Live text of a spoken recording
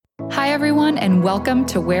Hi, everyone, and welcome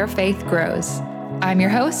to Where Faith Grows. I'm your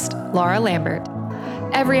host, Laura Lambert.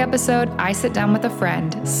 Every episode, I sit down with a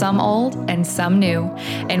friend, some old and some new,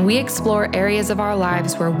 and we explore areas of our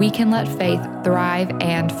lives where we can let faith thrive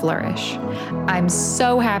and flourish. I'm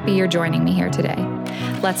so happy you're joining me here today.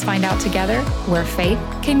 Let's find out together where faith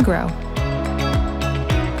can grow.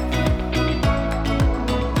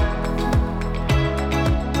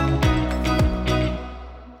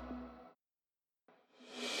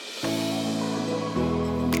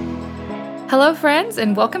 Hello, friends,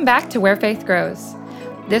 and welcome back to Where Faith Grows.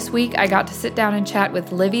 This week, I got to sit down and chat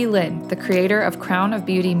with Lynn, the creator of Crown of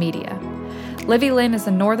Beauty Media. Lynn is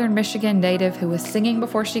a northern Michigan native who was singing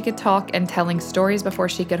before she could talk and telling stories before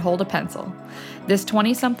she could hold a pencil. This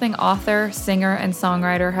 20-something author, singer, and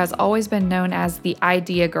songwriter has always been known as the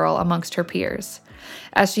idea girl amongst her peers.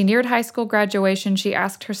 As she neared high school graduation, she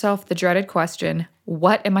asked herself the dreaded question,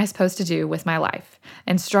 what am I supposed to do with my life?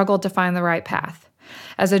 And struggled to find the right path.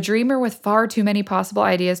 As a dreamer with far too many possible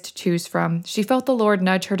ideas to choose from, she felt the Lord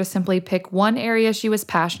nudge her to simply pick one area she was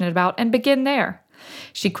passionate about and begin there.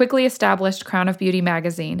 She quickly established Crown of Beauty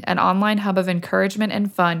magazine, an online hub of encouragement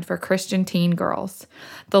and fun for Christian teen girls.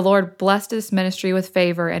 The Lord blessed this ministry with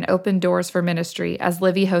favor and opened doors for ministry as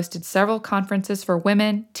Livy hosted several conferences for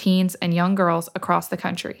women, teens, and young girls across the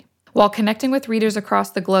country. While connecting with readers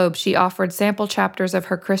across the globe, she offered sample chapters of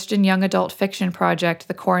her Christian young adult fiction project,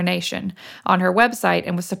 The Coronation, on her website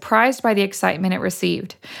and was surprised by the excitement it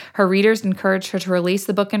received. Her readers encouraged her to release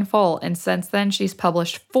the book in full, and since then she's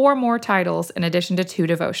published 4 more titles in addition to 2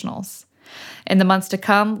 devotionals. In the months to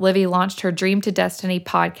come, Livy launched her Dream to Destiny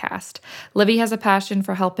podcast. Livy has a passion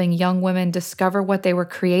for helping young women discover what they were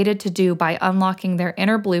created to do by unlocking their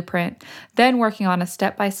inner blueprint, then working on a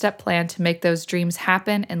step-by-step plan to make those dreams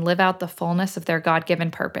happen and live out the fullness of their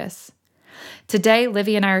God-given purpose. Today,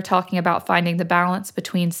 Livy and I are talking about finding the balance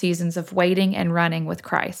between seasons of waiting and running with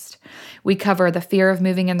Christ. We cover the fear of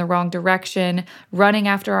moving in the wrong direction, running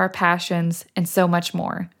after our passions, and so much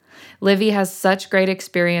more. Livy has such great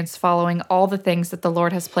experience following all the things that the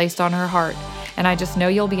Lord has placed on her heart, and I just know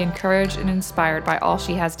you'll be encouraged and inspired by all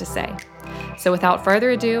she has to say. So without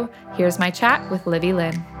further ado, here's my chat with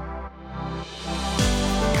Lynn.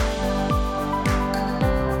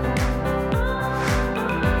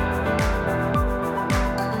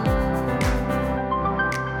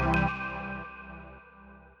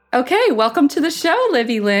 Okay, welcome to the show,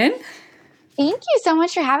 Lynn. Thank you so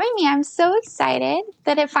much for having me. I'm so excited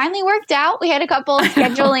that it finally worked out. We had a couple of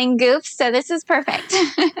scheduling goofs, so this is perfect.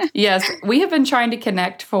 Yes, we have been trying to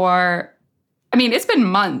connect it's been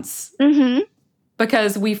months. Mm-hmm.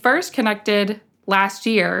 Because we first connected last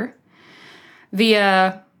year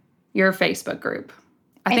via your Facebook group.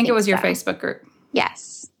 I think it was your Facebook group.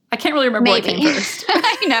 Yes. I can't really remember what came first.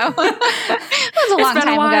 I know. It was a long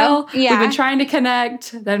time ago. Yeah. We've been trying to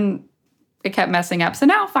connect, then it kept messing up. So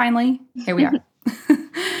now, finally, here we are.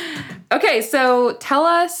 Okay, so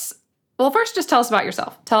first just tell us about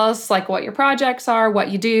yourself. Tell us what your projects are, what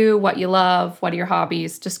you do, what you love, what are your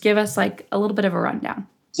hobbies. Just give us a little bit of a rundown.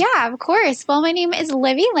 Yeah, of course. Well, my name is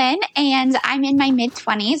Lynn, and I'm in my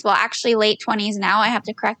mid-20s. Well, actually late 20s now. I have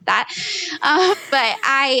to correct that. But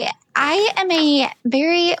I am a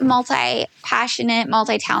very multi-passionate,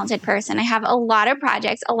 multi-talented person. I have a lot of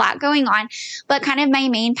projects, a lot going on, but kind of my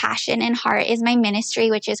main passion and heart is my ministry,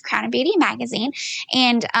 which is Crown of Beauty magazine.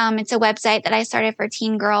 And it's a website that I started for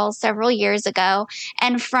teen girls several years ago.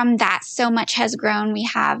 And from that, so much has grown. We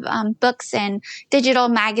have books and digital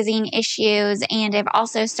magazine issues, and I've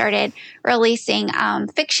also started releasing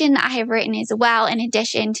fiction that I have written as well, in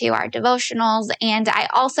addition to our devotionals. And I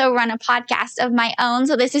also run a podcast of my own.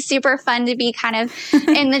 So this is super fun to be kind of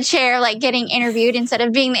in the chair, getting interviewed instead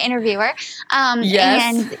of being the interviewer.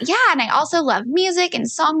 Yes. And I also love music and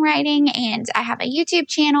songwriting, and I have a YouTube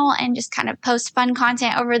channel and just kind of post fun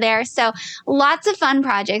content over there. So lots of fun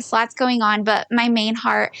projects, lots going on, but my main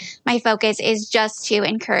heart, my focus is just to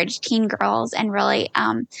encourage teen girls and really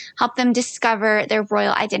help them discover their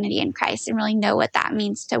royal identity in Christ and really know what that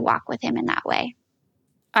means to walk with him in that way.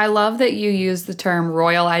 I love that you use the term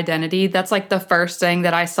royal identity. That's the first thing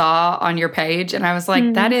that I saw on your page. And I was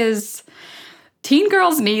like, That is, teen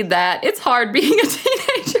girls need that. It's hard being a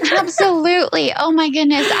teenager. Absolutely. Oh my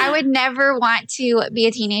goodness. I would never want to be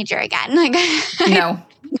a teenager again. No.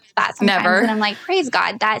 That sometimes. Never. And I'm like, praise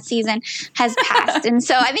God, that season has passed. And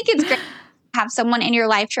so I think it's great to have someone in your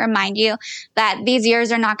life to remind you that these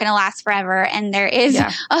years are not going to last forever. And there is a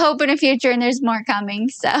hope and a future, and there's more coming.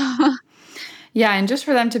 So... Yeah, and just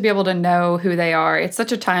for them to be able to know who they are. It's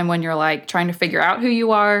such a time when you're like trying to figure out who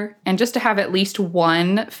you are, and just to have at least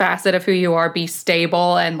one facet of who you are be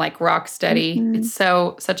stable and like rock steady. Mm-hmm.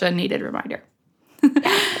 It's such a needed reminder.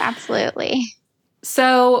 Yes, absolutely.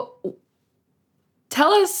 So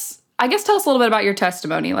tell us a little bit about your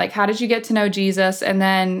testimony. Like, how did you get to know Jesus? And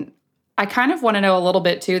then I kind of want to know a little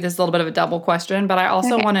bit too. This is a little bit of a double question, but I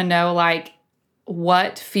also want to know like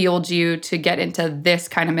what fueled you to get into this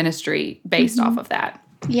kind of ministry based off of that.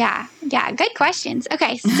 Yeah. Good questions.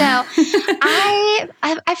 Okay. So I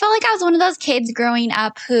felt like I was one of those kids growing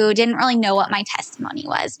up who didn't really know what my testimony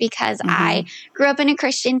was because I grew up in a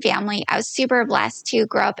Christian family. I was super blessed to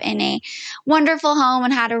grow up in a wonderful home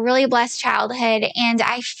and had a really blessed childhood. And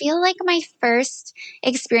I feel like my first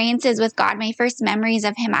experiences with God, my first memories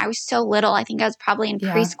of Him, I was so little. I think I was probably in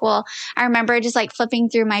preschool. I remember just like flipping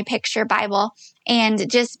through my picture Bible and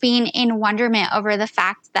just being in wonderment over the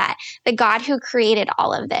fact that the God who created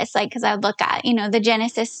all of this, like, because I would look at, the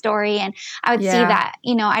Genesis story and I would see that,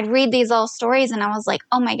 I'd read these little stories and I was like,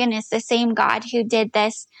 oh my goodness, the same God who did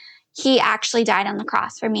this, He actually died on the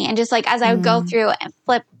cross for me. And just like as I would go through and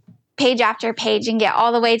flip page after page and get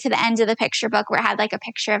all the way to the end of the picture book where it had like a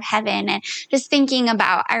picture of heaven and just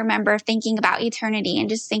I remember thinking about eternity and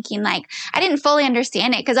just thinking like, I didn't fully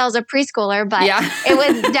understand it because I was a preschooler, but it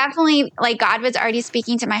was definitely like God was already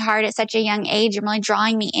speaking to my heart at such a young age and really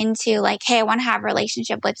drawing me into like, hey, I want to have a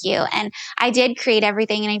relationship with you. And I did create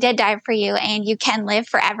everything and I did die for you and you can live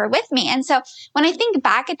forever with me. And so when I think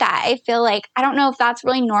back at that, I feel like, I don't know if that's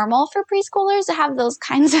really normal for preschoolers to have those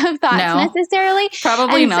kinds of thoughts necessarily.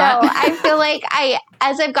 Probably not. So I feel like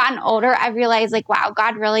as I've gotten older, I realized like, wow,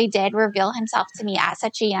 God really did reveal Himself to me at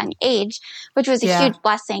such a young age, which was a huge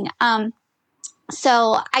blessing.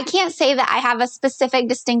 So I can't say that I have a specific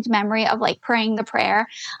distinct memory of like praying the prayer.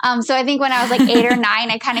 So I think when I was like 8 or 9,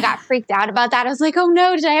 I kind of got freaked out about that. I was like, oh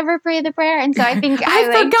no, did I ever pray the prayer? And so I think I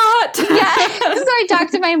forgot. Yeah. So I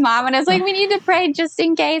talked to my mom and I was like, we need to pray just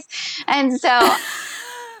in case. And so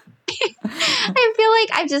I feel like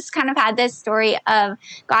I just kind of had this story of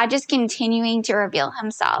God just continuing to reveal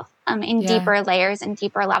Himself in deeper layers and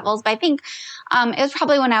deeper levels. But I think it was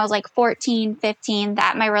probably when I was like 14, 15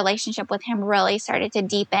 that my relationship with Him really started to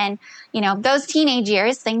deepen. Those teenage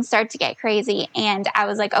years, things start to get crazy. And I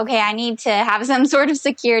was like, okay, I need to have some sort of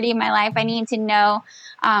security in my life. I need to know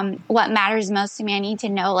what matters most to me. I need to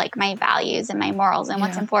know like my values and my morals and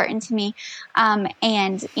what's important to me.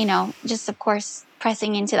 And, just of course,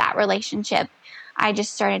 pressing into that relationship, I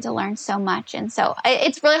just started to learn so much. And so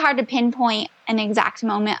it's really hard to pinpoint an exact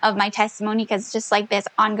moment of my testimony because it's just like this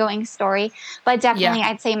ongoing story. But definitely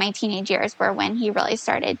I'd say my teenage years were when He really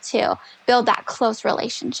started to build that close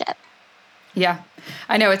relationship. Yeah.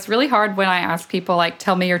 I know it's really hard when I ask people like,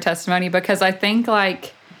 tell me your testimony, because I think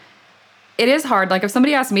like it is hard. Like if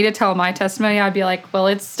somebody asked me to tell my testimony, I'd be like, well,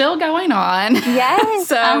 it's still going on.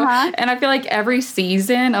 Yes. And I feel like every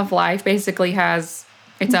season of life basically has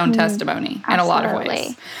its own testimony in a lot of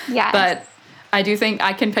ways. Yes. But I do think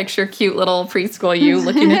I can picture cute little preschool you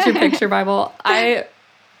looking at your picture Bible. I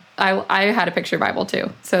had a picture Bible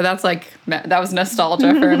too. So that's like, that was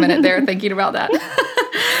nostalgia for a minute there thinking about that.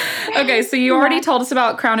 Okay, so you already told us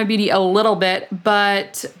about Crown of Beauty a little bit,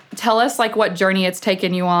 but tell us like what journey it's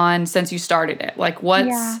taken you on since you started it. Like what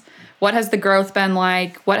has the growth been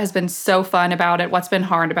like? What has been so fun about it? What's been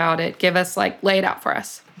hard about it? Give us lay it out for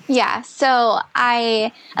us. Yeah. So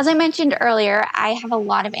as I mentioned earlier, I have a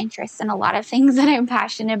lot of interests in a lot of things that I'm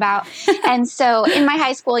passionate about. And so in my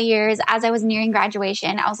high school years, as I was nearing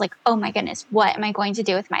graduation, I was like, oh my goodness, what am I going to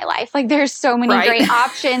do with my life? Like there's so many great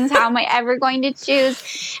options. How am I ever going to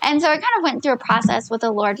choose? And so I kind of went through a process with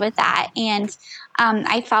the Lord with that. And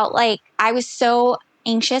I felt like I was so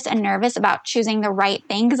anxious and nervous about choosing the right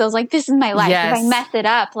thing because I was like, this is my life. If I mess it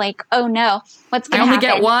up, like, oh no, what's going to happen?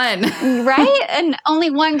 I only get one. Right? And only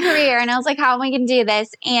one career. And I was like, how am I going to do this?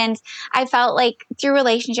 And I felt like through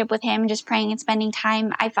relationship with Him, just praying and spending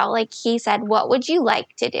time, I felt like He said, what would you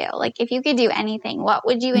like to do? Like, if you could do anything, what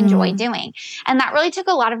would you enjoy doing? And that really took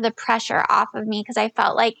a lot of the pressure off of me because I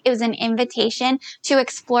felt like it was an invitation to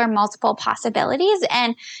explore multiple possibilities.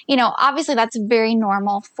 And, obviously that's very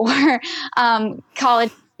normal for college.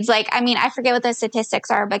 Like, I mean, I forget what the statistics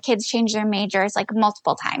are, but kids change their majors like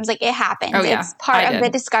multiple times. Like it happens. Oh, yeah. It's part of the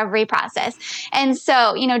discovery process. And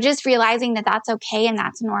so, just realizing that that's okay and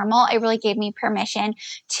that's normal, it really gave me permission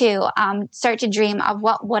to start to dream of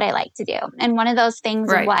what would I like to do. And one of those things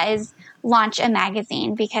was launch a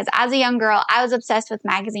magazine because as a young girl, I was obsessed with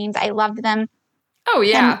magazines. I loved them. Oh,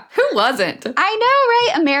 yeah. Who wasn't? I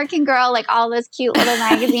know, right? American Girl, like all those cute little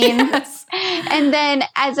magazines. Yes. And then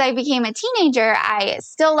as I became a teenager, I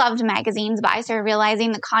still loved magazines, but I started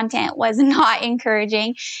realizing the content was not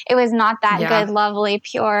encouraging. It was not that good, lovely,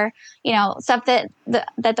 pure, stuff that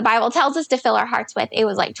the Bible tells us to fill our hearts with. It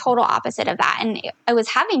was like total opposite of that. And it was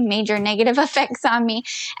having major negative effects on me.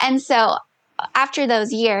 And so after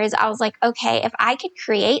those years, I was like, okay, if I could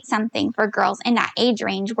create something for girls in that age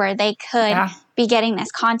range where they could be getting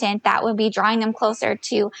this content that would be drawing them closer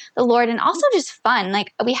to the Lord and also just fun.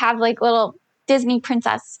 Like we have like little Disney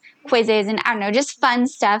princess quizzes and I don't know, just fun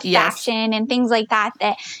stuff, fashion and things like that,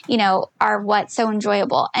 are what's so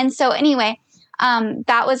enjoyable. And so anyway,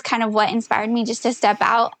 that was kind of what inspired me just to step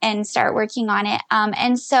out and start working on it.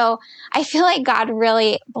 And so I feel like God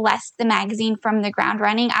really blessed the magazine from the ground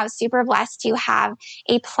running. I was super blessed to have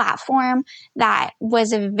a platform that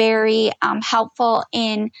was very helpful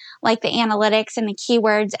in like the analytics and the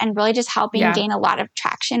keywords and really just helping gain a lot of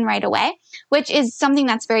traction right away, which is something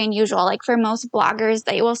that's very unusual. Like for most bloggers,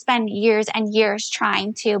 they will spend years and years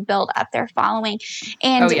trying to build up their following.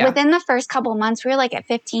 And within the first couple of months, we were like at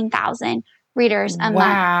 15,000 readers a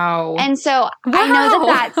month. And so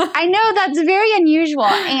I know that's very unusual.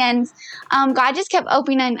 And God just kept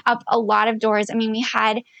opening up a lot of doors. I mean, we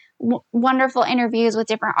had wonderful interviews with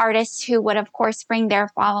different artists who would, of course, bring their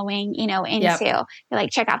following, into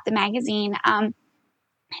like check out the magazine.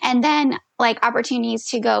 And then like opportunities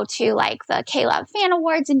to go to like the K-Love Fan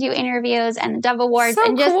Awards and do interviews and the Dove Awards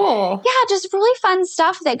and just, just really fun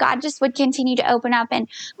stuff that God just would continue to open up and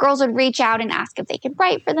girls would reach out and ask if they could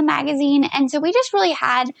write for the magazine. And so we just really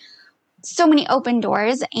had so many open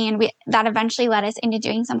doors and that eventually led us into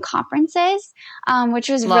doing some conferences, which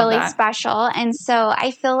was really special. And so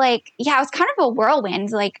I feel like, it was kind of a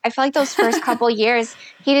whirlwind. Like I feel like those first couple years,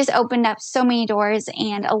 he just opened up so many doors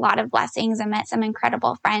and a lot of blessings. I met some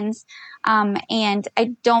incredible friends. And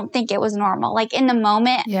I don't think it was normal. Like in the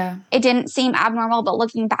moment, it didn't seem abnormal, but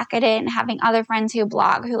looking back at it and having other friends who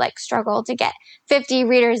blog who like struggle to get 50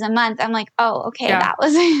 readers a month, I'm like, oh, okay, that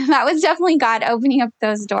was definitely God opening up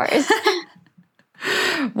those doors.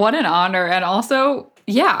 What an honor. And also,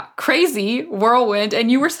 crazy whirlwind.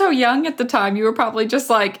 And you were so young at the time. You were probably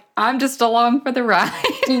just like, I'm just along for the ride.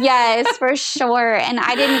 Yes, for sure. And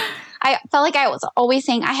I felt like I was always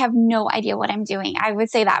saying, I have no idea what I'm doing. I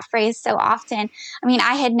would say that phrase so often. I mean,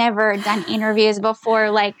 I had never done interviews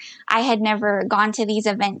before. Like, I had never gone to these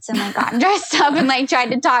events and like gotten dressed up and like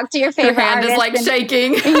tried to talk to your favorite artist. Your hand is like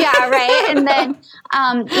shaking. Yeah, right. And then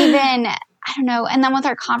even I don't know. And then with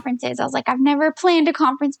our conferences, I was like, I've never planned a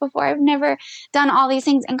conference before. I've never done all these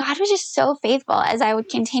things. And God was just so faithful as I would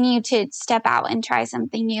continue to step out and try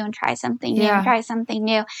something new and try something new and try something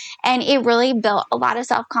new. And it really built a lot of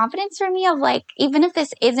self-confidence for me of like, even if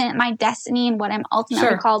this isn't my destiny and what I'm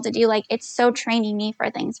ultimately called to do, like it's so training me for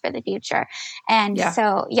things for the future. And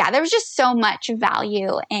so, there was just so much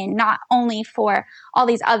value in not only for all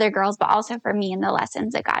these other girls, but also for me and the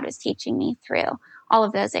lessons that God was teaching me through all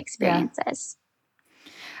of those experiences.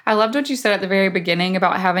 I loved what you said at the very beginning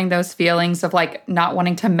about having those feelings of like not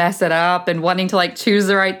wanting to mess it up and wanting to like choose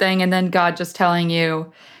the right thing. And then God just telling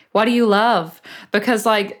you, what do you love? Because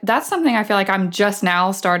like, that's something I feel like I'm just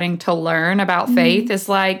now starting to learn about faith is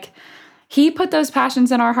like, he put those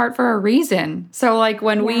passions in our heart for a reason. So like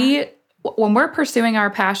when we're pursuing our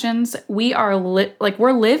passions, we are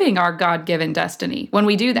we're living our God-given destiny when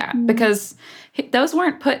we do that because those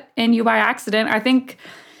weren't put in you by accident. I think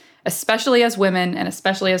especially as women and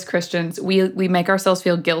especially as Christians, we make ourselves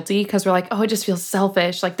feel guilty because we're like, oh, it just feels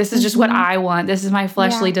selfish. Like this is just what I want. This is my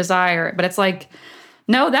fleshly desire. But it's like,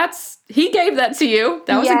 no, he gave that to you.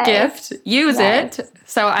 That was a gift. Use it.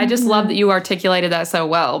 So I just love that you articulated that so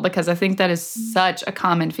well because I think that is such a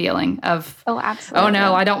common feeling of, absolutely. Oh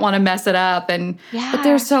no, I don't want to mess it up. And but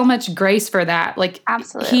there's so much grace for that. Like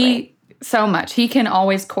absolutely. He can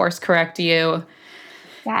always course correct you.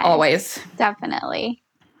 Yes, always. Definitely.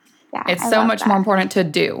 Yeah. It's so much more important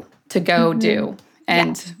to go do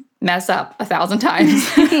and mess up 1,000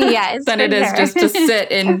 times than it is just to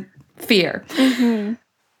sit in fear.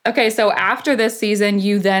 Okay, so after this season,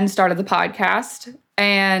 you then started the podcast.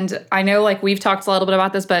 And I know like we've talked a little bit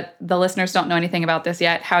about this, but the listeners don't know anything about this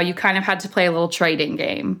yet, how you kind of had to play a little trading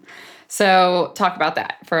game. So talk about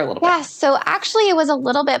that for a little bit. Yeah, so actually it was a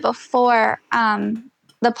little bit before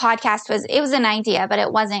the podcast it was an idea, but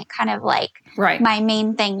it wasn't kind of like my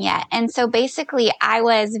main thing yet. And so basically I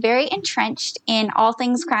was very entrenched in all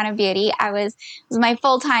things Crown of Beauty. It was my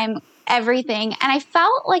full-time everything. And I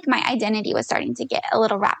felt like my identity was starting to get a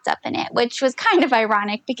little wrapped up in it, which was kind of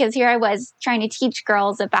ironic because here I was trying to teach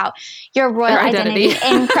girls about your royal identity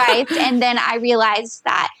in Christ. And then I realized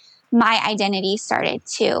that my identity started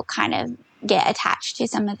to kind of get attached to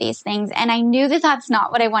some of these things. And I knew that that's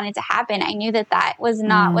not what I wanted to happen. I knew that that was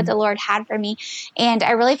not what the Lord had for me. And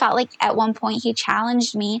I really felt like at one point he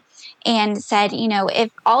challenged me and said, you know,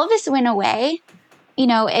 if all of this went away, you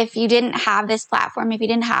know, if you didn't have this platform, if you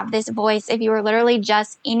didn't have this voice, if you were literally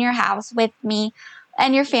just in your house with me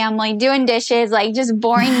and your family doing dishes, like just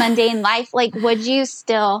boring, mundane life, like, would you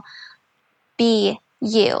still be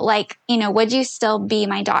you? Like, you know, would you still be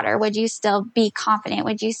my daughter? Would you still be confident?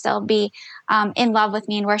 Would you still be in love with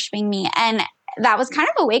me and worshiping me? And that was kind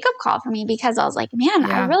of a wake-up call for me because I was like, man,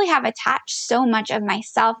 I really have attached so much of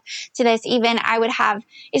myself to this. Even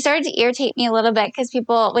it started to irritate me a little bit because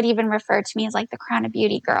people would even refer to me as like the Crown of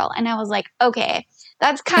Beauty girl. And I was like, okay,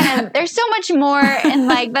 that's kind of, there's so much more. And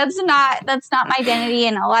like, that's not my identity.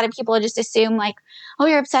 And a lot of people just assume like, oh,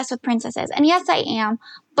 you're obsessed with princesses. And yes, I am,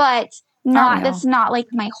 but that's not like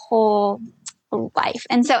my whole life.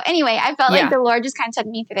 And so anyway, I felt like the Lord just kind of took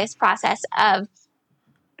me through this process of,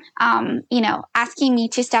 you know, asking me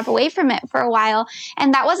to step away from it for a while.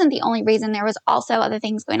 And that wasn't the only reason. There was also other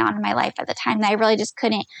things going on in my life at the time that I really just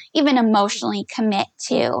couldn't even emotionally commit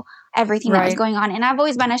to everything that was going on. And I've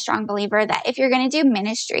always been a strong believer that if you're going to do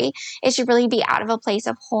ministry, it should really be out of a place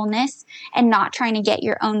of wholeness and not trying to get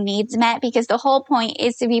your own needs met, because the whole point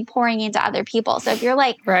is to be pouring into other people. So if you're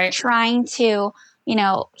like trying to, you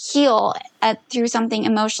know, heal through something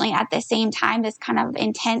emotionally at the same time that's kind of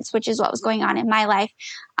intense, which is what was going on in my life,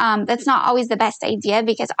 that's not always the best idea,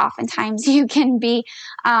 because oftentimes you can be,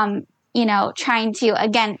 you know, trying to,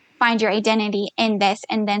 again, find your identity in this.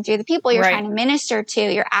 And then through the people you're trying to minister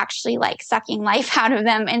to, you're actually like sucking life out of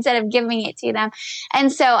them instead of giving it to them.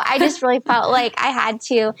 And so I just really felt like I had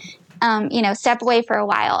to, you know, step away for a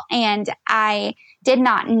while. And I did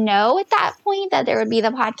not know at that point that there would be the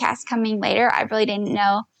podcast coming later. I really didn't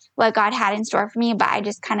know what God had in store for me, but I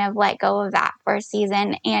just kind of let go of that for a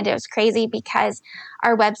season. And it was crazy because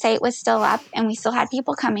our website was still up and we still had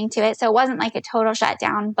people coming to it. So it wasn't like a total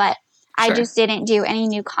shutdown, but I just didn't do any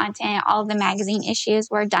new content. All of the magazine issues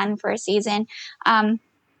were done for a season. And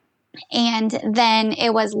then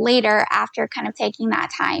it was later, after kind of taking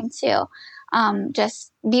that time to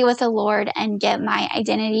just be with the Lord and get my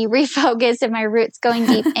identity refocused and my roots going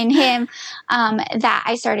deep in Him, that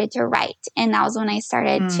I started to write. And that was when I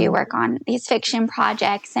started to work on these fiction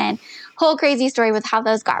projects, and whole crazy story with how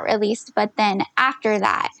those got released. But then after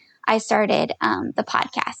that, I started the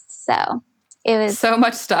podcast. So it was so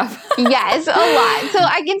much stuff. Yes, a lot. So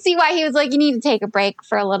I can see why he was like, you need to take a break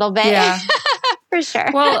for a little bit. Yeah. For sure.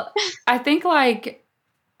 Well, I think like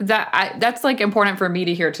that's like important for me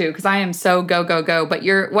to hear too, because I am so go, go, go. But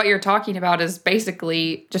what you're talking about is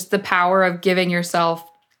basically just the power of giving yourself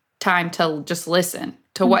time to just listen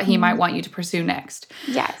to what He might want you to pursue next.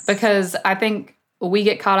 Yes. Because I think we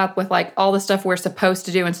get caught up with like all the stuff we're supposed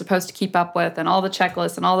to do and supposed to keep up with and all the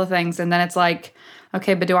checklists and all the things. And then it's like,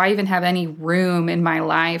 okay, but do I even have any room in my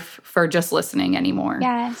life for just listening anymore?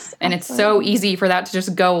 Yes. And it's so easy for that to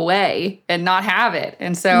just go away and not have it.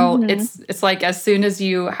 And so it's like as soon as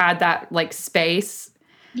you had that like space,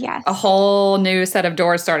 a whole new set of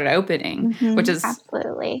doors started opening, which is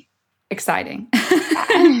absolutely exciting.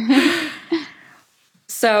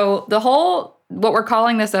 So what we're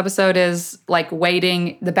calling this episode is like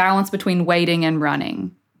waiting, the balance between waiting and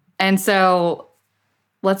running. And so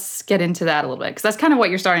let's get into that a little bit, because that's kind of what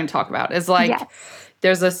you're starting to talk about is like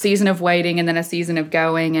there's a season of waiting and then a season of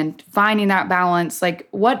going and finding that balance. Like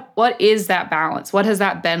what is that balance? What has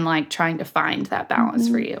that been like trying to find that balance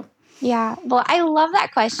for you? Yeah. Well, I love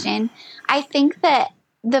that question. I think that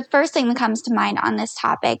the first thing that comes to mind on this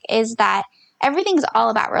topic is that everything's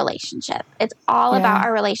all about relationship. It's all about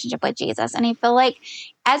our relationship with Jesus. And I feel like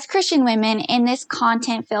as Christian women in this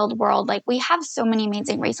content-filled world, like we have so many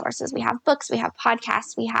amazing resources. We have books, we have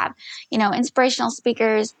podcasts, we have, you know, inspirational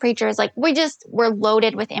speakers, preachers, like we're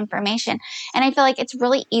loaded with information. And I feel like it's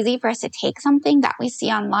really easy for us to take something that we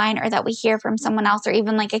see online or that we hear from someone else, or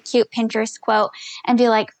even like a cute Pinterest quote, and be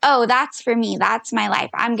like, oh, that's for me. That's my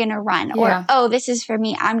life. I'm going to run. Or, oh, this is for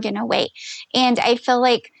me. I'm going to wait. And I feel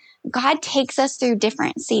like God takes us through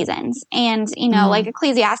different seasons. And, like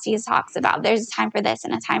Ecclesiastes talks about, there's a time for this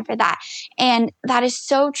and a time for that. And that is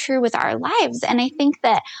so true with our lives. And I think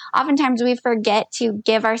that oftentimes we forget to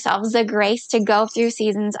give ourselves the grace to go through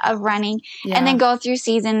seasons of running and then go through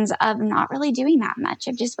seasons of not really doing that much,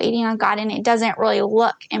 of just waiting on God. And it doesn't really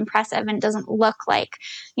look impressive and it doesn't look like,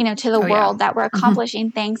 to the world that we're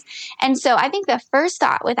accomplishing things. And so I think the first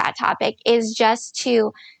thought with that topic is just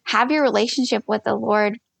to have your relationship with the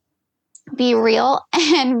Lord be real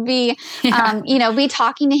and be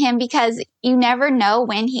talking to him, because you never know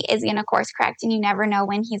when he is going to course correct, and you never know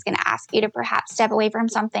when he's going to ask you to perhaps step away from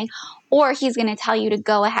something, or he's going to tell you to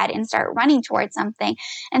go ahead and start running towards something.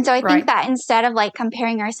 And so I think that instead of like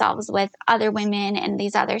comparing ourselves with other women and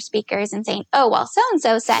these other speakers and saying, oh, well,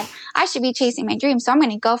 so-and-so said I should be chasing my dream, so I'm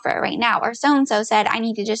going to go for it right now. Or so-and-so said I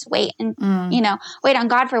need to just wait and, wait on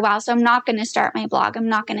God for a while, so I'm not going to start my blog. I'm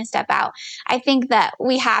not going to step out. I think that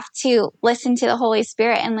we have to listen to the Holy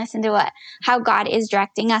Spirit and listen to how God is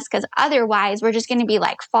directing us, because otherwise we're just going to be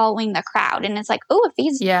like following the crowd. And it's like, oh, if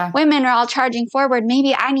these women are all charging forward,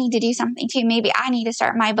 maybe I need to do something too. Maybe I need to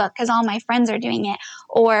start my book because all my friends are doing it.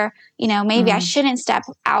 Or, maybe I shouldn't step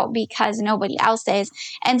out because nobody else is.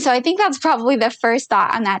 And so I think that's probably the first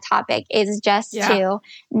thought on that topic, is just to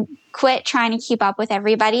quit trying to keep up with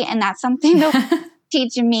everybody. And that's something that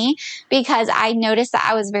teach me, because I noticed that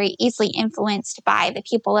I was very easily influenced by the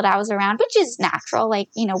people that I was around, which is natural. Like,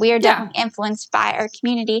 we are definitely influenced by our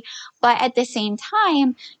community, but at the same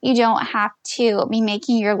time, you don't have to be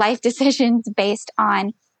making your life decisions based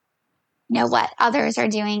on, what others are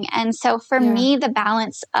doing. And so for me, the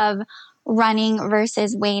balance of running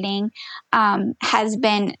versus waiting has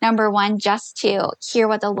been, number one, just to hear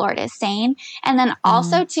what the Lord is saying, and then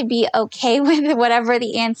also to be okay with whatever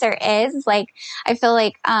the answer is. Like, I feel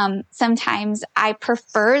like sometimes I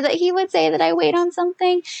prefer that he would say that I wait on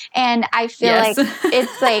something, and I feel like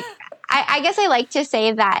it's like, I guess I like to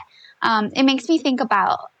say that it makes me think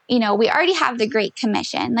about, we already have the Great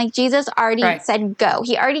Commission. Like, Jesus already said, go.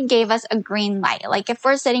 He already gave us a green light. Like, if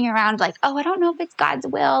we're sitting around like, oh, I don't know if it's God's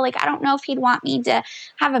will. Like, I don't know if he'd want me to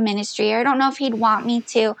have a ministry, or I don't know if he'd want me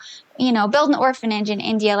to, build an orphanage in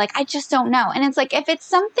India. Like, I just don't know. And it's like, if it's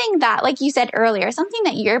something that, like you said earlier, something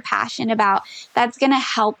that you're passionate about, that's going to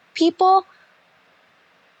help people,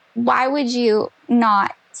 why would you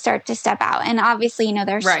not start to step out? And obviously,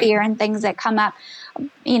 there's fear and things that come up,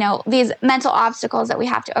 these mental obstacles that we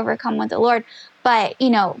have to overcome with the Lord. But,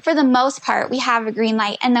 for the most part, we have a green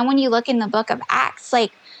light. And then when you look in the book of Acts,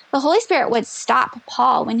 like, the Holy Spirit would stop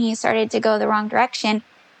Paul when he started to go the wrong direction.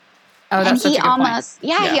 Oh, that's such a good point.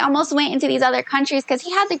 He almost went into these other countries because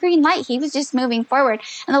he had the green light. He was just moving forward.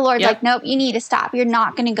 And the Lord's like, nope, you need to stop. You're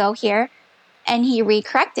not going to go here. And he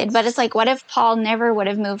recorrected. But it's like, what if Paul never would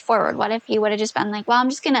have moved forward? What if he would have just been like, well, I'm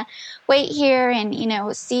just going to wait here and,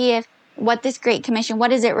 see what this Great Commission, what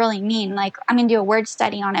does it really mean? Like, I'm going to do a word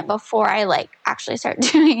study on it before I actually start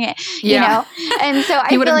doing it, you know? And so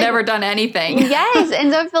he would have never done anything. Yes.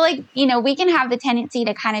 And so I feel like, we can have the tendency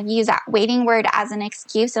to kind of use that waiting word as an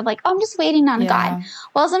excuse of like, oh, I'm just waiting on God.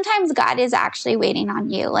 Well, sometimes God is actually waiting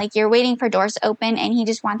on you. Like, you're waiting for doors to open, and he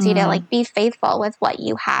just wants you to be faithful with what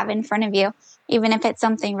you have in front of you, even if it's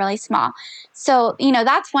something really small. So,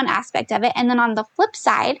 that's one aspect of it. And then on the flip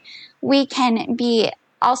side, we can be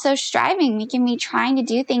also striving. We can be trying to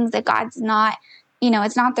do things that God's not,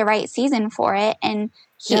 it's not the right season for it. And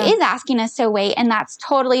he is asking us to wait, and that's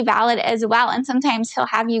totally valid as well. And sometimes he'll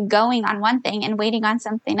have you going on one thing and waiting on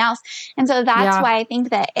something else. And so that's why I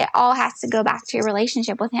think that it all has to go back to your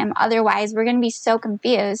relationship with him. Otherwise, we're going to be so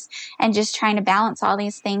confused and just trying to balance all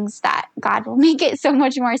these things that God will make it so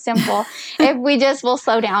much more simple if we just will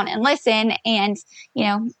slow down and listen, and,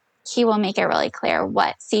 he will make it really clear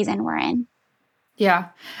what season we're in. Yeah.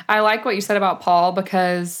 I like what you said about Paul,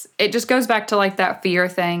 because it just goes back to that fear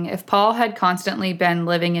thing. If Paul had constantly been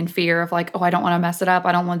living in fear of oh, I don't want to mess it up,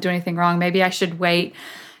 I don't want to do anything wrong, maybe I should wait,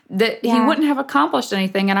 that he wouldn't have accomplished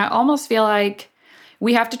anything. And I almost feel like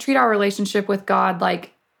we have to treat our relationship with God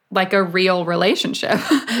like a real relationship.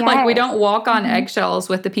 Yes. We don't walk on eggshells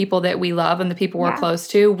with the people that we love and the people we're close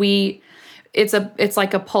to. It's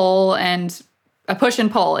like a pull and a push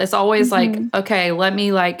and pull. It's always okay, let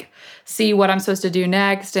me see what I'm supposed to do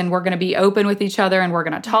next, and we're going to be open with each other, and we're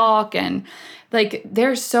going to talk, and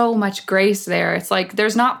there's so much grace there. It's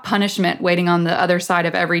there's not punishment waiting on the other side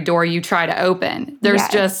of every door you try to open. There's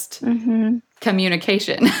just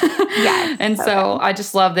communication. Yes. And so I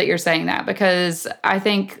just love that you're saying that, because I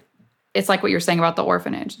think it's like what you're saying about the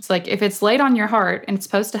orphanage. It's if it's laid on your heart and it's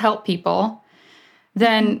supposed to help people,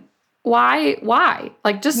 then why?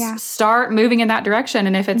 Like, just start moving in that direction.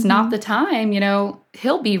 And if it's not the time,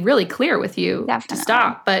 he'll be really clear with you to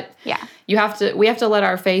stop. But we have to let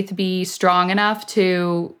our faith be strong enough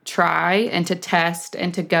to try and to test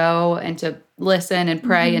and to go and to listen and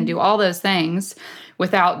pray and do all those things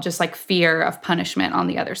without just like fear of punishment on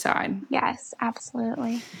the other side. Yes,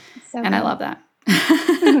 absolutely. And good. I love that.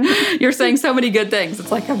 You're saying so many good things.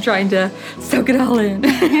 It's like I'm trying to soak it all in.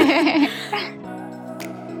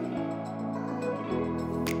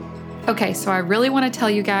 Okay, so I really want to tell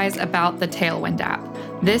you guys about the Tailwind app.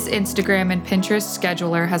 This Instagram and Pinterest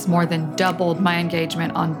scheduler has more than doubled my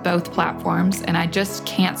engagement on both platforms, and I just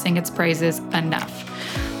can't sing its praises enough.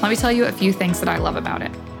 Let me tell you a few things that I love about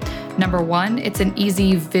it. Number one, it's an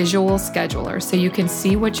easy visual scheduler, so you can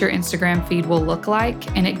see what your Instagram feed will look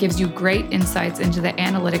like, and it gives you great insights into the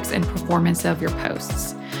analytics and performance of your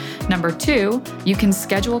posts. Number two, you can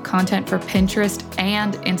schedule content for Pinterest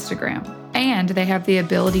and Instagram. And they have the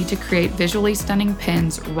ability to create visually stunning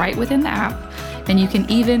pins right within the app, and you can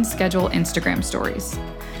even schedule Instagram stories.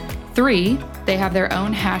 3, they have their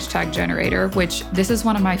own hashtag generator, which this is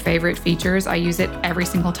one of my favorite features. I use it every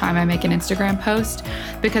single time I make an Instagram post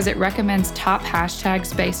because it recommends top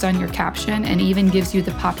hashtags based on your caption and even gives you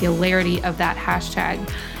the popularity of that hashtag,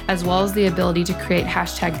 as well as the ability to create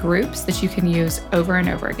hashtag groups that you can use over and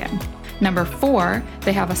over again. Number 4,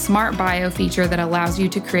 they have a smart bio feature that allows you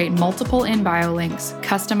to create multiple in-bio links,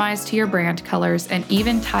 customized to your brand colors, and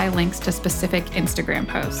even tie links to specific Instagram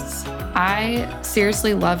posts. I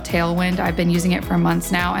seriously love Tailwind. I've been using it for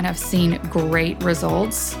months now and have seen great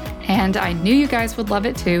results. And I knew you guys would love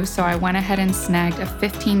it too, so I went ahead and snagged a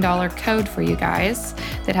 $15 code for you guys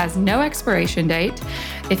that has no expiration date.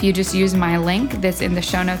 If you just use my link that's in the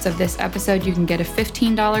show notes of this episode, you can get a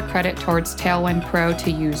 $15 credit towards Tailwind Pro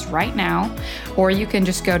to use right now, or you can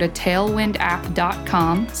just go to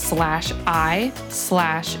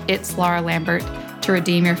tailwindapp.com/I/It's Laura Lambert to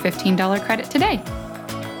redeem your $15 credit today.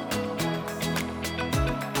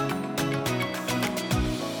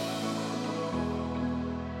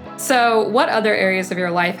 So what other areas of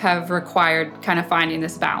your life have required kind of finding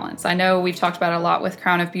this balance? I know we've talked about it a lot with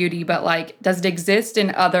Crown of Beauty, but like, does it exist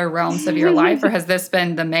in other realms of your life, or has this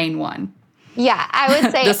been the main one? Yeah, I would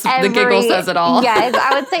say the giggle says it all. Yes,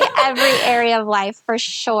 I would say every area of life for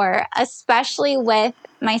sure, especially with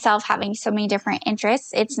myself having so many different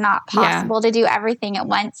interests. It's not possible to do everything at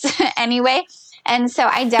once anyway. And so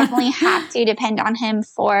I definitely have to depend on him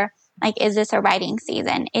for, like, is this a writing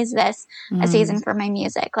season? Is this a season for my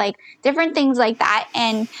music? Like, different things like that.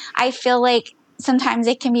 And I feel like sometimes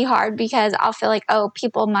it can be hard because I'll feel like, oh,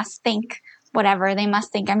 people must think whatever. They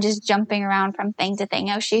must think I'm just jumping around from thing to thing.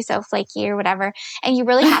 Oh, she's so flaky or whatever. And you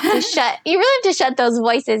really have to shut those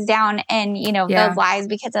voices down and, those lies,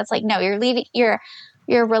 because it's like, no, you're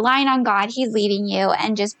relying on God. He's leading you,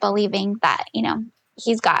 and just believing that,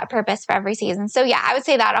 He's got a purpose for every season. So yeah, I would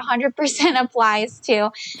say that 100% applies to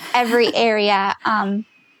every area,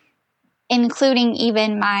 including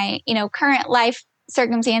even my, current life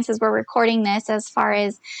circumstances. We're recording this as far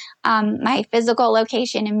as my physical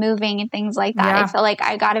location and moving and things like that. I feel like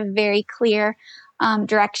I got a very clear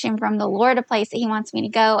direction from the Lord, a place that He wants me to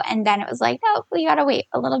go. And then it was like, no, we got to wait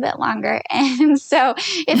a little bit longer. And so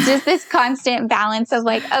it's just this constant balance of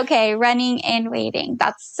like, okay, running and waiting.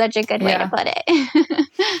 That's such a good way to put it.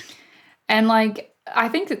 And like, I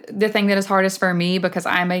think the thing that is hardest for me, because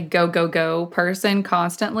I'm a go person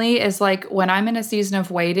constantly, is like when I'm in a season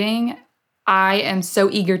of waiting, I am so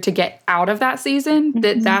eager to get out of that season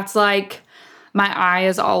that's like my eye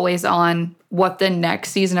is always on what the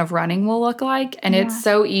next season of running will look like. And it's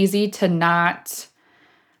so easy to not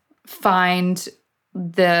find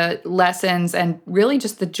the lessons and really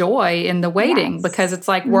just the joy in the waiting, because it's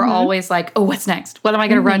like we're always like, oh, what's next? What am I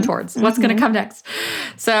going to run towards? What's going to come next?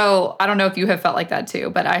 So I don't know if you have felt like that too,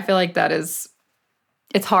 but I feel like it's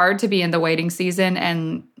hard to be in the waiting season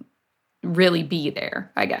and really be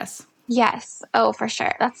there, I guess. Yes. Oh, for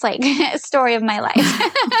sure. That's like a story of my life.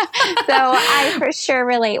 So I for sure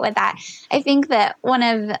relate with that. I think that one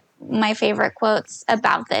of my favorite quotes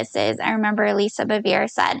about this is, I remember Lisa Bevere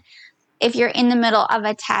said, if you're in the middle of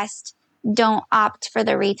a test, don't opt for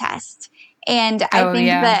the retest. And I think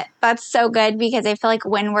that that's so good, because I feel like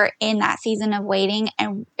when we're in that season of waiting,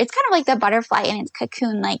 and it's kind of like the butterfly in its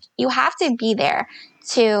cocoon, like you have to be there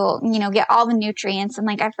to, get all the nutrients. And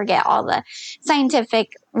like, I forget all the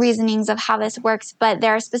scientific reasonings of how this works, but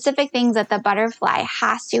there are specific things that the butterfly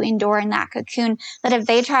has to endure in that cocoon that if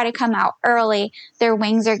they try to come out early, their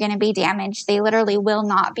wings are going to be damaged. They literally will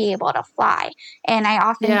not be able to fly. And I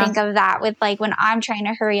often think of that with like when I'm trying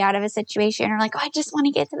to hurry out of a situation or like, oh, I just want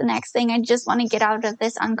to get to the next thing. I just want to get out of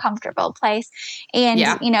this uncomfortable place. And,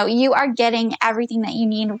 you are getting everything that you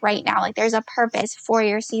need right now. Like there's a purpose for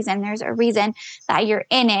your season. There's a reason that you're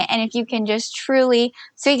in it. And if you can just truly,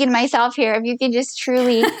 speaking to myself here, if you can just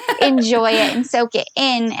truly enjoy it and soak it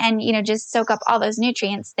in and, just soak up all those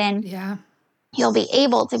nutrients, then you'll be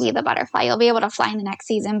able to be the butterfly. You'll be able to fly in the next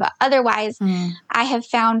season. But otherwise, I have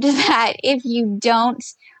found that if you don't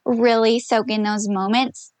really soak in those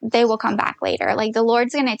moments, they will come back later. Like the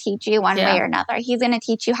Lord's going to teach you one way or another. He's going to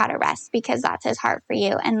teach you how to rest because that's his heart for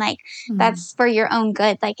you. And like, that's for your own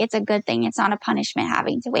good. Like it's a good thing. It's not a punishment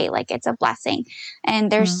having to wait. Like it's a blessing.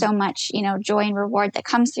 And there's so much, joy and reward that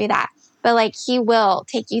comes through that. But like he will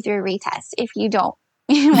take you through a retest if you don't.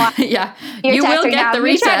 You will get the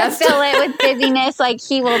retest. You try to fill it with busyness, like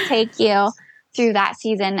he will take you through that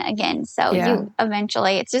season again. So you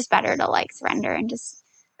eventually, it's just better to like surrender and just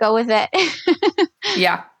go with it.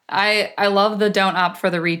 I love the don't opt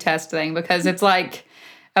for the retest thing because it's like,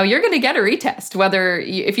 oh, you're going to get a retest. Whether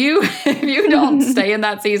if you don't stay in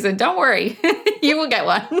that season, don't worry, you will get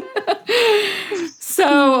one.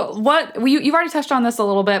 So you've already touched on this a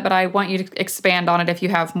little bit, but I want you to expand on it if you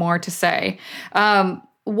have more to say.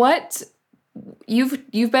 What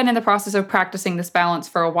you've been in the process of practicing this balance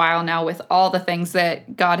for a while now with all the things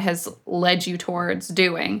that God has led you towards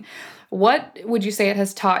doing. What would you say it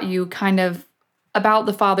has taught you kind of about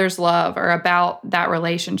the Father's love or about that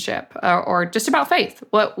relationship or just about faith?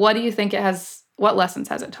 What do you think what lessons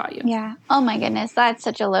has it taught you? Yeah. Oh my goodness. That's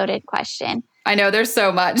such a loaded question. I know there's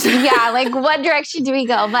so much. Like what direction do we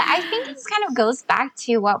go? But I think this kind of goes back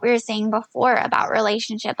to what we were saying before about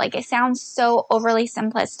relationship. Like it sounds so overly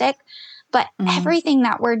simplistic, but everything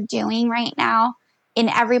that we're doing right now in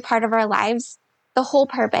every part of our lives, the whole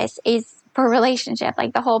purpose is for relationship.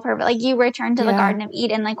 Like the whole purpose, like you return to the Garden of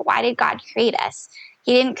Eden. Like why did God create us?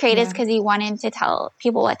 He didn't create us because he wanted to tell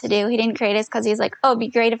people what to do. He didn't create us because he's like, oh, it'd be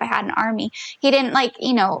great if I had an army. He didn't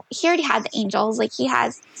he already had the angels. Like he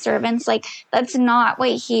has servants. Like that's not what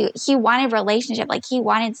he wanted relationship. Like he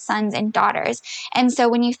wanted sons and daughters. And so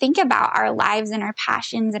when you think about our lives and our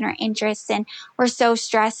passions and our interests, and we're so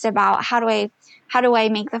stressed about how do I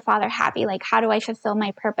make the Father happy? Like, how do I fulfill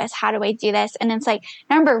my purpose? How do I do this? And it's like,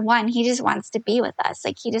 number one, he just wants to be with us.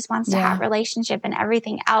 Like, he just wants to have relationship, and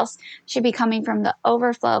everything else should be coming from the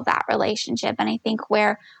overflow of that relationship. And I think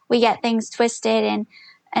where we get things twisted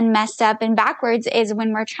and messed up and backwards is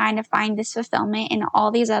when we're trying to find this fulfillment in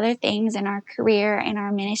all these other things in our career, in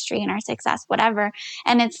our ministry, in our success, whatever.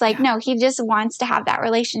 And it's like, no, he just wants to have that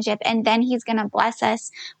relationship. And then he's going to bless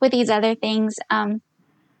us with these other things.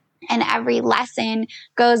 And every lesson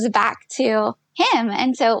goes back to him.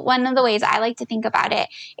 And so one of the ways I like to think about it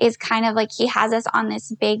is kind of like he has us on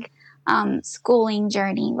this big schooling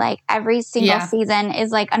journey. Like every single season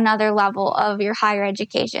is like another level of your higher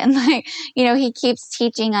education. Like, he keeps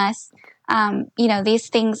teaching us these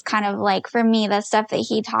things kind of like, for me, the stuff that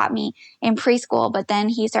he taught me in preschool, but then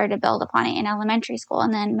he started to build upon it in elementary school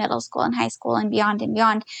and then middle school and high school and beyond and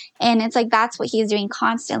beyond. And it's like, that's what he's doing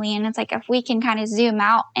constantly. And it's like, if we can kind of zoom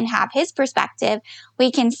out and have his perspective,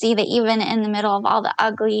 we can see that even in the middle of all the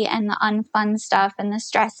ugly and the unfun stuff and the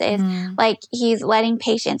stresses, like he's letting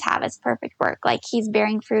patience have its perfect work. Like he's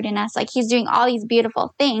bearing fruit in us. Like he's doing all these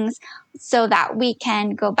beautiful things so that we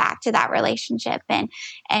can go back to that relationship and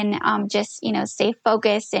just, stay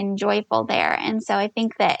focused and joyful there. And so I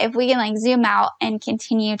think that if we can like zoom out and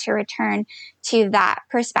continue to return to that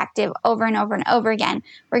perspective over and over and over again,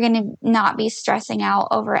 we're going to not be stressing out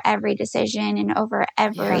over every decision and over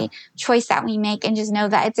every choice that we make, and just know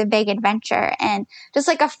that it's a big adventure. And just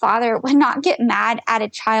like a father would not get mad at a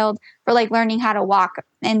child for like learning how to walk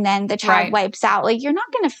and then the child wipes out. Like you're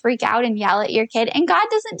not going to freak out and yell at your kid. And God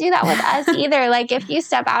doesn't do that with us either. Like if you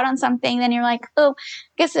step out on something, then you're like, oh,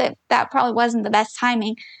 I guess that probably wasn't the best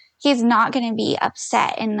timing. He's not going to be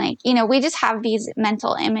upset. And like, we just have these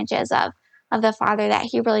mental images of the Father that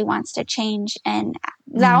he really wants to change. And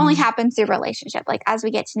that only happens through relationship. Like as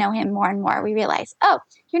we get to know him more and more, we realize, oh,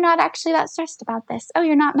 you're not actually that stressed about this. Oh,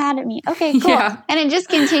 you're not mad at me. Okay, cool. And it just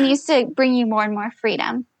continues to bring you more and more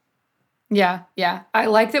freedom. Yeah. I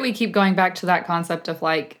like that we keep going back to that concept of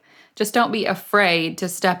like, just don't be afraid to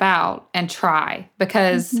step out and try,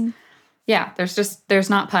 because there's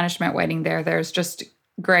not punishment waiting there. There's just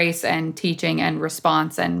grace and teaching and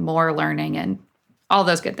response and more learning and all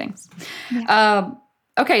those good things.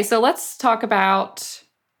 Okay, so let's talk about,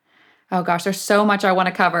 oh gosh, there's so much I want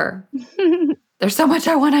to cover. There's so much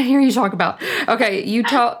I want to hear you talk about. Okay,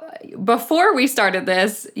 before we started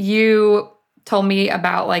this, you told me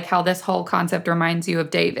about like how this whole concept reminds you of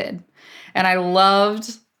David. And I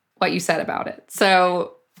loved what you said about it.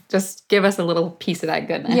 So just give us a little piece of that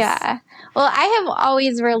goodness. Yeah. Well, I have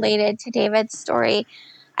always related to David's story.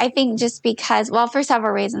 I think just because, well, for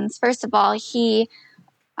several reasons. First of all, he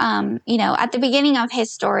at the beginning of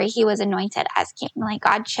his story, he was anointed as king. Like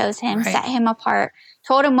God chose him, Right. set him apart,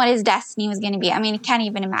 told him what his destiny was going to be. I mean, I can't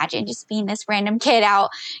even imagine just being this random kid out,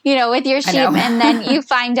 with your sheep. And then you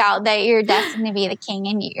find out that you're destined to be the king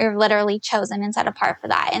and you're literally chosen and set apart for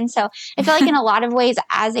that. And so I feel like in a lot of ways,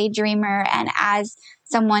 as a dreamer and as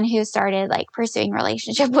someone who started like pursuing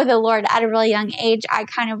relationship with the Lord at a really young age, I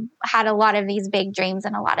kind of had a lot of these big dreams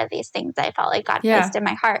and a lot of these things that I felt like God placed in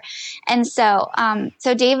my heart. And so,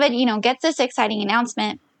 so David, gets this exciting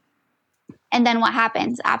announcement. And then what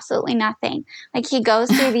happens? Absolutely nothing. Like he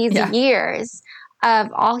goes through these years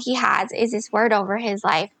of all he has is this word over his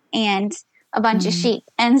life and a bunch of sheep.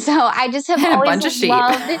 And so I just have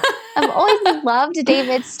I've always loved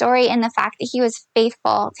David's story and the fact that he was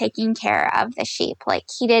faithful taking care of the sheep. Like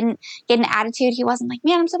he didn't get an attitude. He wasn't like,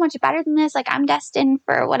 man, I'm so much better than this. Like I'm destined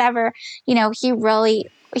for whatever. He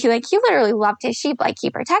literally loved his sheep. Like he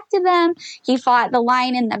protected them. He fought the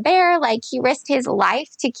lion and the bear. Like he risked his life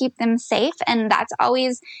to keep them safe. And that's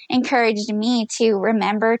always encouraged me to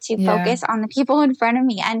remember to focus on the people in front of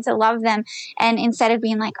me and to love them. And instead of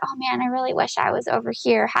being like, oh man, I really wish I was over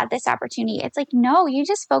here, had this opportunity. It's like, no, you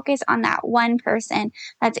just focus on that one person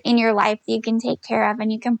that's in your life that you can take care of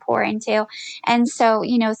and you can pour into. And so,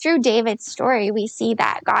 through David's story, we see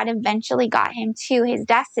that God eventually got him to his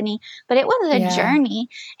destiny, but it was a journey.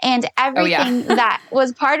 And everything that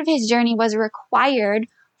was part of his journey was required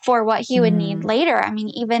for what he would need later. I mean,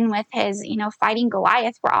 even with his, fighting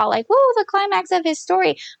Goliath, we're all like, whoa, the climax of his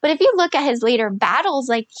story. But if you look at his later battles,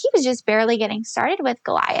 like he was just barely getting started with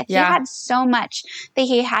Goliath. Yeah. He had so much that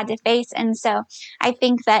he had to face. And so I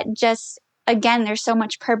think that again, there's so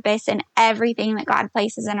much purpose in everything that God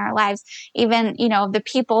places in our lives, even, the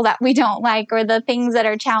people that we don't like or the things that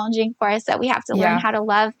are challenging for us, that we have to learn how to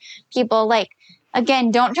love people. Like,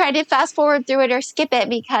 again, don't try to fast forward through it or skip it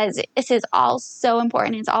because this is all so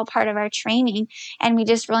important. It's all part of our training. And we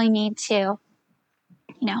just really need to,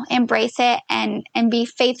 embrace it and be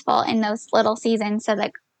faithful in those little seasons so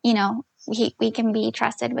that, we can be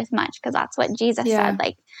trusted with much, because that's what Jesus said.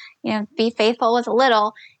 Like, be faithful with a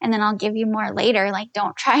little and then I'll give you more later. Like,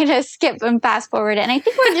 don't try to skip and fast forward. And I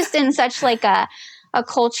think we're just in such like a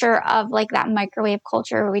culture of like that microwave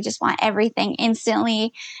culture where we just want everything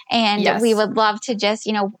instantly. And we would love to just,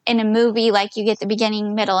 in a movie, like you get the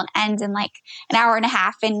beginning, middle, and end in like an hour and a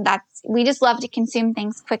half. And we just love to consume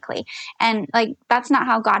things quickly. And like, that's not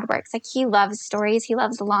how God works. Like he loves stories. He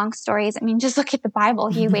loves long stories. I mean, just look at the Bible.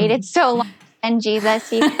 He waited so long. And Jesus,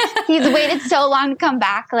 he's waited so long to come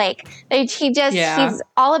back. Like he's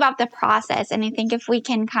all about the process. And I think if we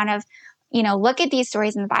can kind of, look at these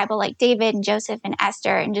stories in the Bible, like David and Joseph and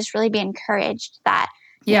Esther, and just really be encouraged that,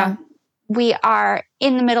 we are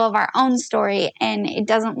in the middle of our own story and it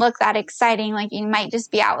doesn't look that exciting. Like you might just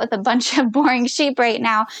be out with a bunch of boring sheep right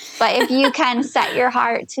now. But if you can set your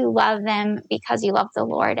heart to love them because you love the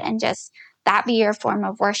Lord and just that be your form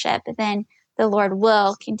of worship, then the Lord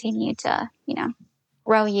will continue to,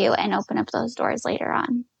 grow you and open up those doors later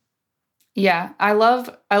on. Yeah, I love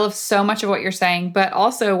so much of what you're saying, but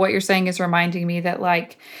also what you're saying is reminding me that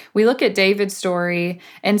like we look at David's story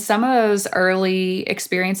and some of those early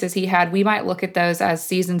experiences he had, we might look at those as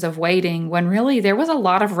seasons of waiting when really there was a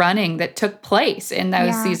lot of running that took place in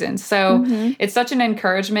those seasons. So it's such an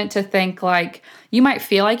encouragement to think like you might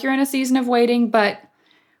feel like you're in a season of waiting, but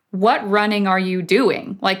what running are you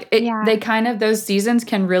doing? Like they kind of, those seasons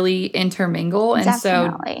can really intermingle. And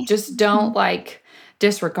so just don't like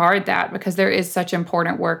disregard that because there is such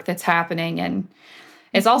important work that's happening. And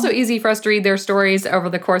it's also easy for us to read their stories over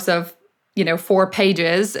the course of, 4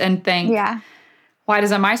 pages and think, why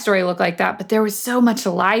doesn't my story look like that? But there was so much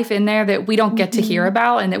life in there that we don't get to hear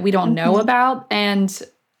about and that we don't know about. And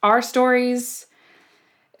our stories,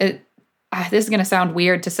 this is going to sound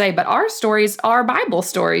weird to say, but our stories are Bible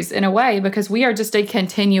stories in a way because we are just a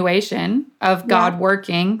continuation of God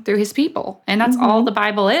working through his people. And that's all the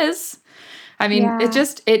Bible is. I mean,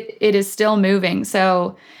 it is still moving.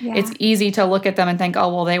 So it's easy to look at them and think,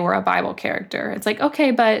 oh, well, they were a Bible character. It's like,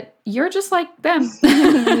 okay, but you're just like them.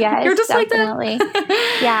 Yes, you're just definitely. like them.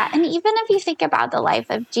 Yeah. And even if you think about the life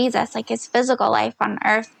of Jesus, like his physical life on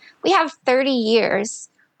earth, we have 30 years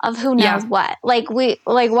of who knows what. Like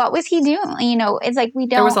what was he doing? You know, it's like we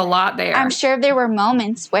don't. There was a lot there. I'm sure there were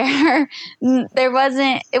moments where it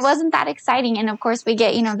wasn't that exciting. And of course we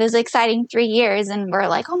get, you know, those exciting 3 years and we're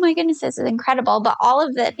like, oh my goodness, this is incredible. But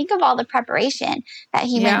think of all the preparation that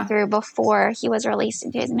he went through before he was released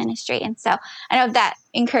into his ministry. And so I know that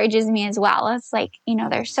encourages me as well. It's like, you know,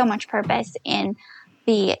 there's so much purpose in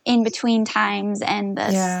the in-between times and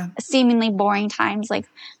the seemingly boring times, like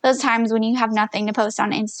those times when you have nothing to post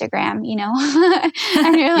on Instagram, you know,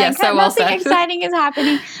 and you're like, nothing exciting is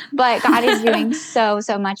happening, but God is doing so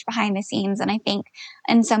much behind the scenes. And I think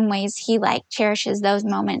in some ways he like cherishes those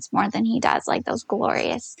moments more than he does like those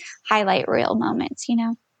glorious highlight reel moments, you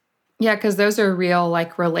know? Yeah, because those are real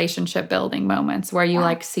like relationship building moments where you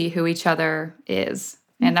like see who each other is.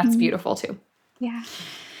 And that's beautiful too. Yeah.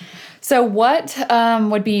 So what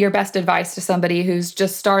would be your best advice to somebody who's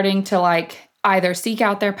just starting to like either seek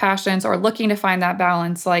out their passions or looking to find that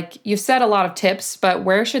balance? Like you've said a lot of tips, but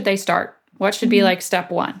where should they start? What should be like step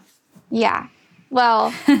one? Yeah.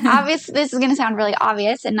 Well, obviously, this is going to sound really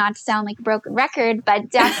obvious and not to sound like a broken record, but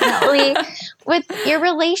definitely with your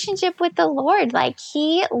relationship with the Lord, like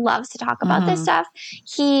he loves to talk about this stuff.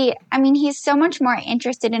 He's so much more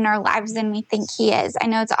interested in our lives than we think he is. I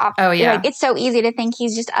know it's often, like, it's so easy to think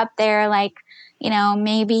he's just up there, like, you know,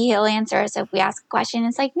 maybe he'll answer us if we ask a question.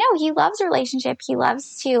 It's like, no, he loves relationship. He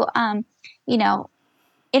loves to, you know,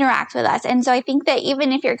 interact with us. And so I think that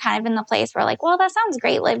even if you're kind of in the place where like, well, that sounds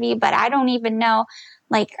great, Livy, but I don't even know,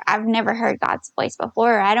 like, I've never heard God's voice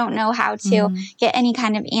before. I don't know how to get any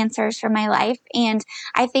kind of answers for my life. And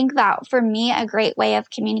I think that for me, a great way of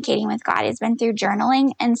communicating with God has been through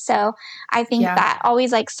journaling. And so I think that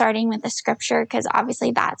always like starting with the scripture, because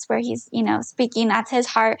obviously that's where he's, you know, speaking, that's his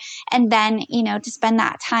heart. And then, you know, to spend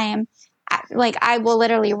that time, like I will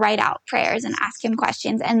literally write out prayers and ask him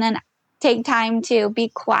questions and then take time to be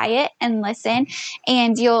quiet and listen,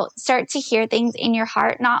 and you'll start to hear things in your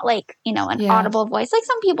heart, not like, you know, an audible voice. Like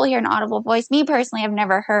some people hear an audible voice. Me personally, I've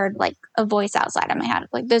never heard like a voice outside of my head.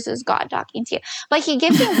 Like, this is God talking to you. But he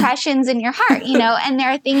gives you impressions in your heart, you know, and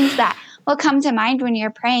there are things that will come to mind when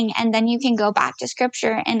you're praying. And then you can go back to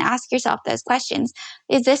scripture and ask yourself those questions.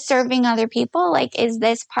 Is this serving other people? Like, is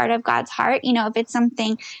this part of God's heart? You know, if it's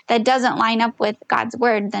something that doesn't line up with God's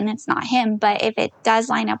word, then it's not him. But if it does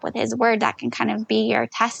line up with his word, that can kind of be your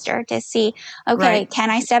tester to see, okay, can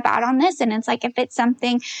I step out on this? And it's like, if it's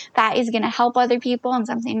something that is going to help other people and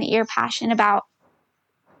something that you're passionate about,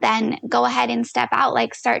 then go ahead and step out,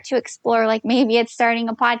 like start to explore, like maybe it's starting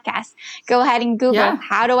a podcast. Go ahead and Google,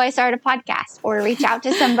 how do I start a podcast? Or reach out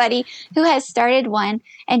to somebody who has started one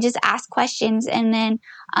and just ask questions. And then,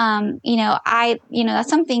 that's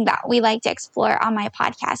something that we like to explore on my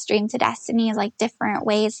podcast, Dream to Destiny, is like different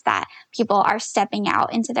ways that people are stepping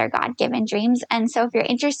out into their God-given dreams. And so if you're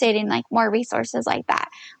interested in like more resources like that,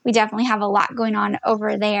 we definitely have a lot going on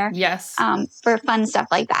over there. Yes. For fun stuff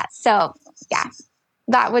like that. So yeah.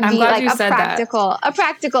 That would be like a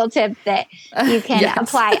practical tip that you can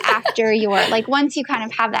apply after once you kind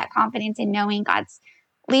of have that confidence in knowing God's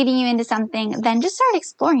leading you into something, then just start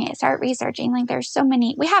exploring it, start researching. Like there's so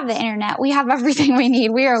many, we have the internet, we have everything we need.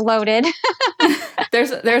 We are loaded.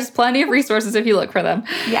 There's plenty of resources if you look for them.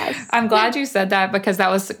 Yes. I'm glad you said that because that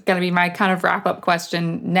was going to be my kind of wrap up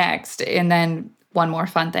question next. And then one more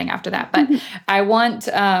fun thing after that. But I want,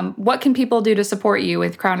 what can people do to support you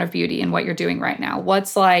with Crown of Beauty and what you're doing right now?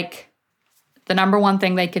 What's like the number one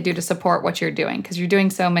thing they could do to support what you're doing? Because you're doing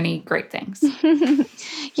so many great things.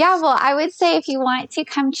 Yeah, well, I would say if you want to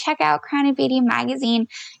come check out Crown of Beauty magazine,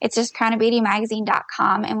 it's just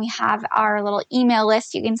crownofbeautymagazine.com. And we have our little email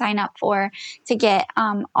list you can sign up for to get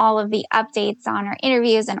all of the updates on our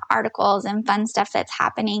interviews and articles and fun stuff that's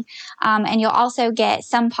happening. And you'll also get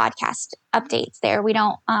some podcast updates there. We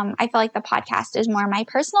don't, I feel like the podcast is more my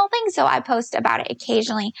personal thing. So I post about it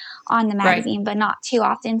occasionally on the magazine, but not too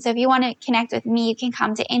often. So if you want to connect with me, you can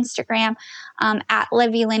come to Instagram at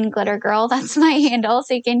Livy Lynn Glitter Girl. That's my handle.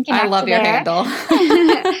 So you can connect. I love your handle.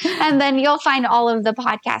 And then you'll find all of the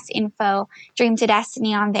podcast info, Dream to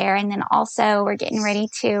Destiny on there. And then also we're getting ready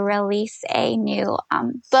to release a new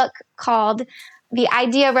book called The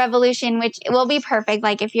Idea Revolution, which will be perfect.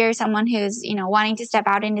 Like if you're someone who's, wanting to step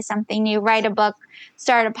out into something new, write a book,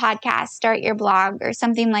 start a podcast, start your blog or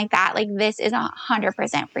something like that. Like this is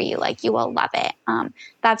 100% for you. Like you will love it.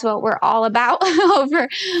 That's what we're all about over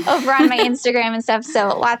on my Instagram and stuff.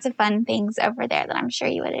 So lots of fun things over there that I'm sure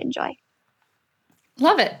you would enjoy.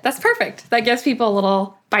 Love it. That's perfect. That gives people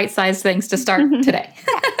little bite-sized things to start today.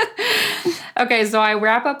 Okay, so I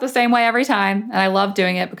wrap up the same way every time, and I love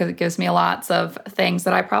doing it because it gives me lots of things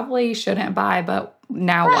that I probably shouldn't buy, but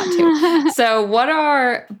now want to. So what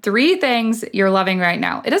are 3 things you're loving right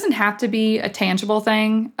now? It doesn't have to be a tangible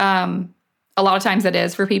thing. A lot of times it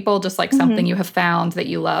is for people, just like something you have found that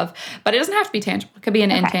you love, but it doesn't have to be tangible. It could be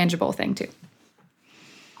an intangible thing too.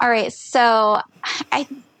 All right, so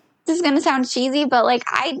this is going to sound cheesy, but like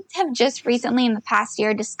I have just recently in the past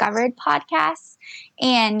year discovered podcasts,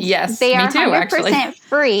 and they are 100%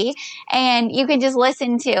 free, and you can just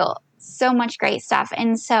listen to so much great stuff.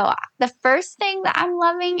 And so the first thing that I'm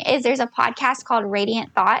loving is there's a podcast called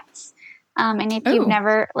Radiant Thoughts. And if you've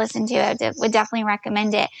never listened to it, I would definitely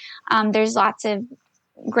recommend it. There's lots of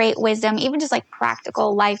great wisdom, even just like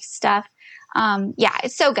practical life stuff.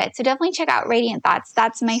 It's so good. So definitely check out Radiant Thoughts.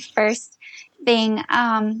 That's my first thing.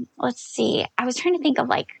 Let's see. I was trying to think of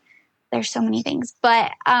there's so many things,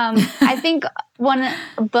 but I think one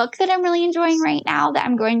book that I'm really enjoying right now that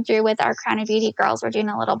I'm going through with our Crown of Beauty girls, we're doing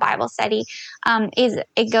a little Bible study,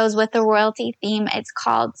 it goes with the royalty theme. It's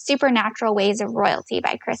called Supernatural Ways of Royalty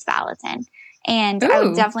by Chris Valentin. And I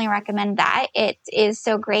would definitely recommend that. It is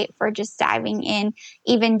so great for just diving in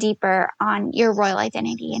even deeper on your royal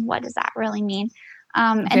identity and what does that really mean.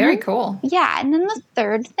 Very cool. Yeah. And then the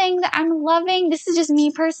third thing that I'm loving, this is just me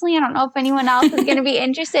personally. I don't know if anyone else is going to be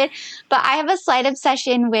interested, but I have a slight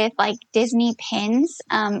obsession with Disney pins.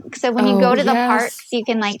 So when you go to the parks, you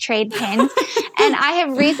can trade pins. And I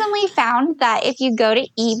have recently found that if you go to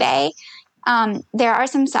eBay, there are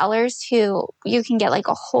some sellers who you can get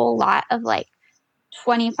a whole lot of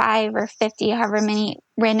 25 or 50, however many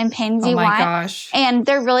random pins you want. Oh my gosh. And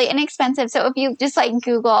they're really inexpensive. So if you just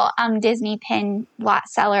Google Disney pin lot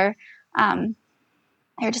seller, there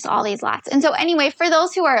are just all these lots. And so anyway, for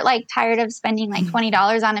those who are tired of spending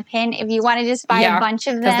 $20 on a pin, if you want to just buy a bunch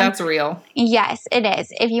of them. Because that's real. Yes, it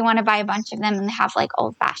is. If you want to buy a bunch of them and have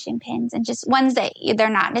old fashioned pins and just ones that they're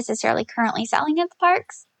not necessarily currently selling at the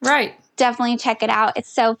parks. Right. Definitely check it out.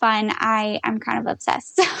 It's so fun. I'm kind of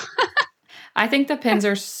obsessed. I think the pins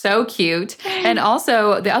are so cute. And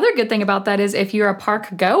also, the other good thing about that is if you're a park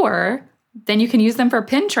goer, then you can use them for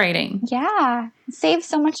pin trading. Yeah. Save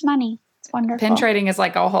so much money. It's wonderful. Pin trading is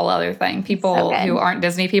a whole other thing. People who aren't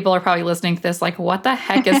Disney people are probably listening to this what the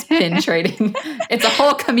heck is pin trading? It's a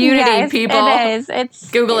whole community, people. It is.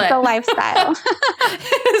 Google it. It's a lifestyle.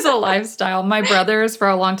 It is a lifestyle. My brothers for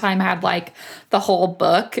a long time had the whole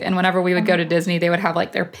book. And whenever we would go to Disney, they would have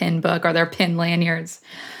their pin book or their pin lanyards.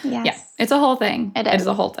 Yes. Yeah, it's a whole thing. It is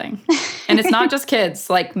a whole thing. And it's not just kids.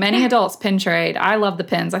 Many adults pin trade. I love the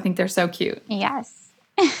pins. I think they're so cute. Yes.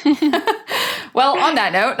 Well, on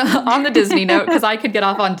that note, on the Disney note, because I could get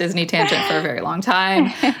off on Disney tangent for a very long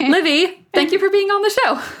time. Livy, thank you for being on the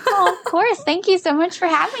show. Oh, of course. Thank you so much for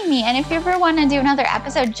having me. And if you ever want to do another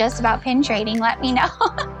episode just about pin trading, let me know.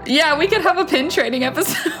 Yeah, we could have a pin trading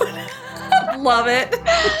episode. Love it.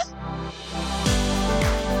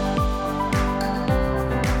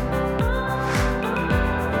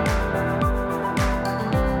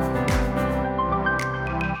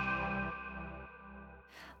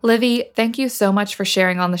 Livy, thank you so much for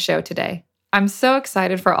sharing on the show today. I'm so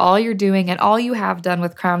excited for all you're doing and all you have done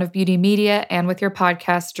with Crown of Beauty Media and with your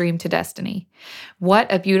podcast, Dream to Destiny.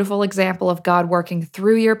 What a beautiful example of God working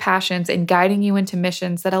through your passions and guiding you into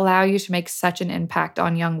missions that allow you to make such an impact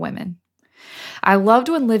on young women. I loved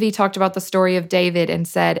when Livy talked about the story of David and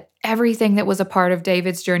said everything that was a part of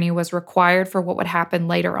David's journey was required for what would happen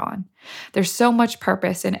later on. There's so much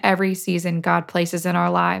purpose in every season God places in our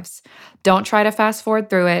lives. Don't try to fast forward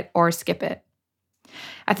through it or skip it.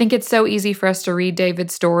 I think it's so easy for us to read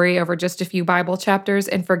David's story over just a few Bible chapters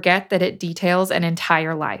and forget that it details an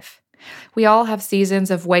entire life. We all have seasons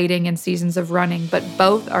of waiting and seasons of running, but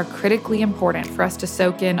both are critically important for us to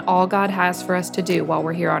soak in all God has for us to do while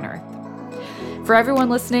we're here on earth. For everyone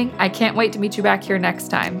listening, I can't wait to meet you back here next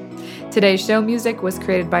time. Today's show music was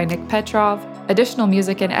created by Nick Petrov. Additional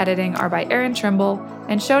music and editing are by Aaron Trimble,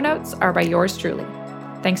 and show notes are by yours truly.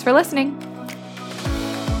 Thanks for listening.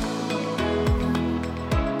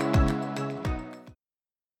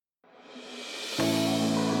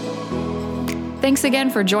 Thanks again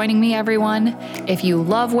for joining me, everyone. If you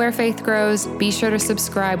love Where Faith Grows, be sure to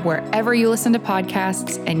subscribe wherever you listen to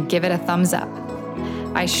podcasts and give it a thumbs up.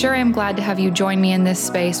 I sure am glad to have you join me in this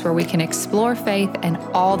space where we can explore faith and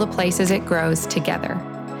all the places it grows together.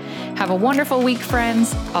 Have a wonderful week,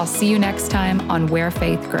 friends. I'll see you next time on Where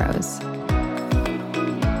Faith Grows.